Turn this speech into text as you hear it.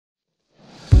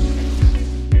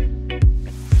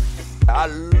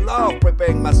love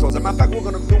preparing mussels. As a matter of fact,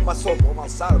 we're going to do mussel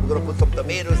Provencal. We're going to put some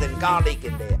tomatoes and garlic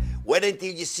in there. Wait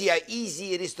until you see how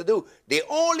easy it is to do. The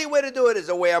only way to do it is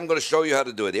the way I'm going to show you how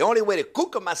to do it. The only way to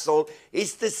cook a mussel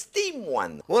is to steam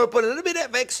one. We're going to put a little bit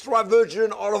of extra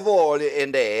virgin olive oil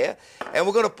in there, and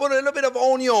we're going to put a little bit of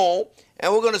onion,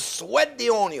 and we're going to sweat the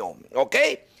onion,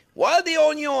 okay? While the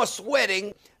onion is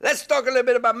sweating, let's talk a little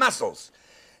bit about mussels.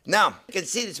 Now, you can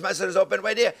see this mussel is open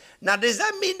right there. Now, does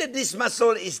that mean that this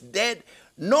mussel is dead?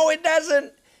 No, it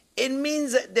doesn't. It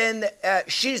means then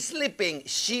she's sleeping,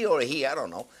 she or he, I don't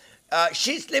know.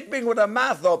 She's sleeping with her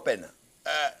mouth open.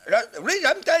 Really,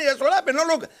 I'm telling you, that's what happened. No,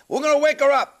 look, we're going to wake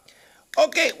her up.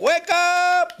 Okay, wake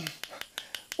up.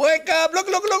 Wake up. Look,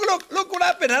 look, look, look. Look what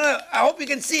happened. I hope you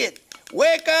can see it.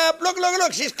 Wake up. Look, look,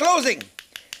 look. She's closing.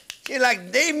 She's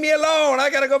like, leave me alone. I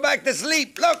got to go back to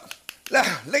sleep. Look.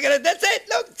 Look at it. That's it.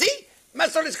 Look, see?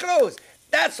 Mussel is closed.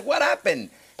 That's what happened.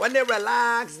 When they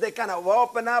relax, they kind of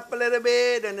open up a little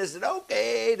bit, and they said,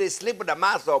 okay, they sleep with their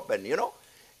mouth open, you know?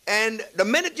 And the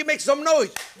minute you make some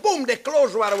noise, boom, they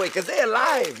close right away, because they're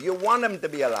alive. You want them to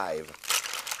be alive.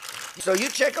 So you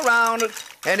check around,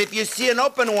 and if you see an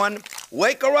open one,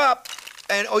 wake her up,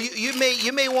 and or you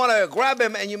may want to grab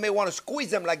him, and you may want to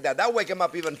squeeze him like that. That'll wake him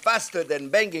up even faster than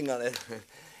banging on it.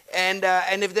 And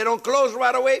if they don't close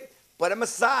right away, put them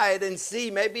aside and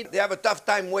see. Maybe they have a tough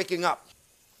time waking up.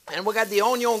 And we got the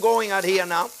onion going out here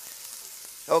now.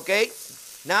 Okay.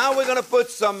 Now we're going to put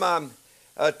some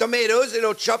tomatoes,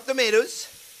 chopped tomatoes.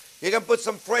 You can put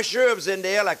some fresh herbs in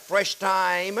there, like fresh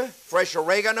thyme, fresh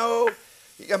oregano.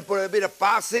 You can put a bit of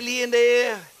parsley in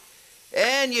there.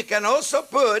 And you can also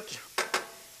put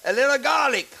a little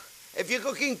garlic. If you're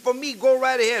cooking for me, go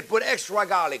right ahead. Put extra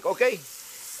garlic, okay?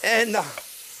 And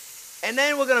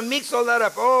then we're going to mix all that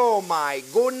up. Oh, my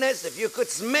goodness, if you could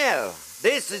smell.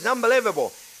 This is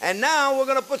unbelievable. And now we're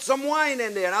going to put some wine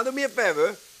in there. Now, do me a favor.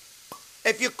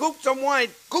 If you cook some wine,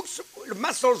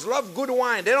 mussels love good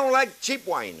wine. They don't like cheap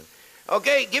wine.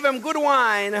 Okay, give them good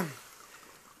wine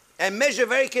and measure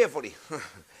very carefully.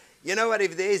 You know what?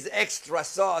 If there is extra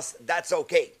sauce, that's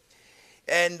okay.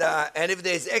 And if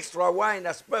there's extra wine,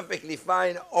 that's perfectly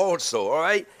fine also, all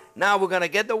right? Now we're going to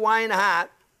get the wine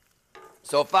hot.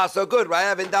 So far, so good, right? I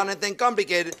haven't done anything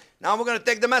complicated. Now we're going to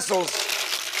take the mussels.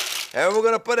 And we're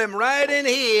going to put them right in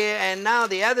here. And now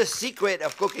the other secret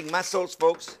of cooking mussels,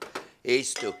 folks,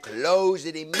 is to close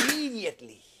it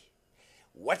immediately.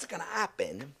 What's going to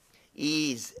happen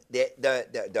is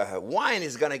the wine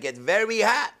is going to get very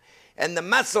hot. And the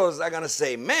mussels are going to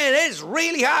say, man, it's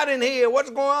really hot in here. What's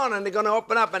going on? And they're going to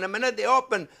open up. And the minute they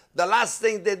open, the last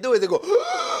thing they do is they go,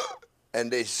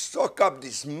 and they soak up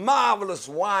this marvelous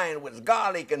wine with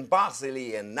garlic and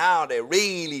parsley. And now they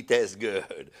really taste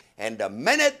good. And the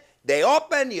minute they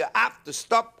open, you have to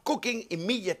stop cooking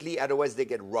immediately, otherwise they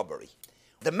get rubbery.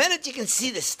 The minute you can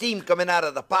see the steam coming out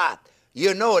of the pot,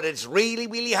 you know that it's really,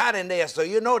 really hot in there, so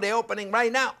you know they're opening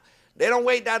right now. They don't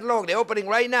wait that long. They're opening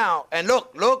right now. And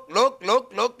look, look, look,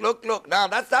 look, look, look, look. Now,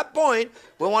 that's that point.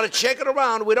 We want to check it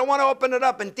around. We don't want to open it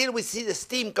up until we see the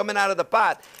steam coming out of the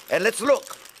pot. And let's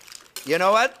look. You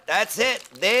know what? That's it.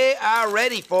 They are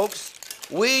ready, folks.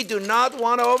 We do not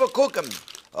want to overcook them.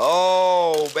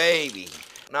 Oh, baby.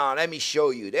 Now, let me show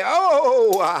you.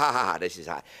 This is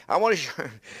hot. I want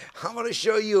to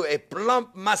show you a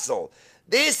plump mussel.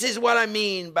 This is what I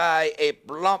mean by a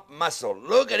plump mussel.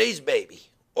 Look at this baby.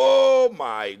 Oh,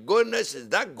 my goodness. Is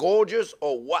that gorgeous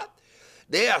or what?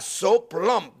 They are so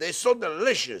plump. They're so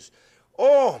delicious.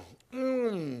 Oh,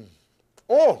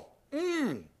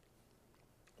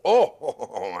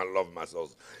 Oh, I love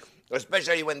mussels.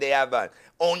 Especially when they have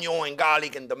onion and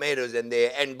garlic and tomatoes in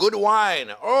there and good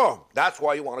wine. Oh, that's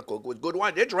why you want to cook with good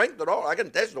wine. They drink it all. I can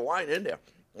taste the wine in there.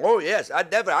 Oh, yes, I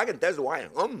can taste the wine.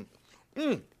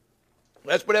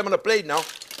 Let's put them on a plate now.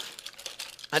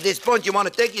 At this point, you want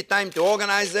to take your time to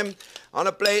organize them on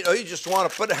a plate, or you just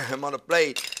want to put them on a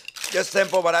plate. Just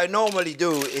simple. What I normally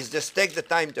do is just take the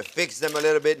time to fix them a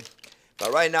little bit.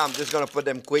 But right now, I'm just going to put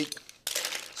them quick.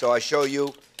 So I show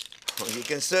you. You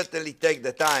can certainly take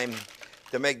the time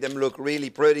to make them look really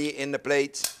pretty in the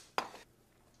plates.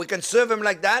 We can serve them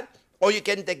like that, or you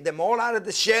can take them all out of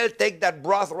the shell, take that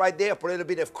broth right there, put a little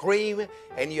bit of cream,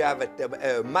 and you have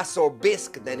a mussel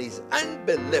bisque that is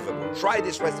unbelievable. Try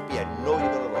this recipe. I know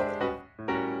you're going to love it.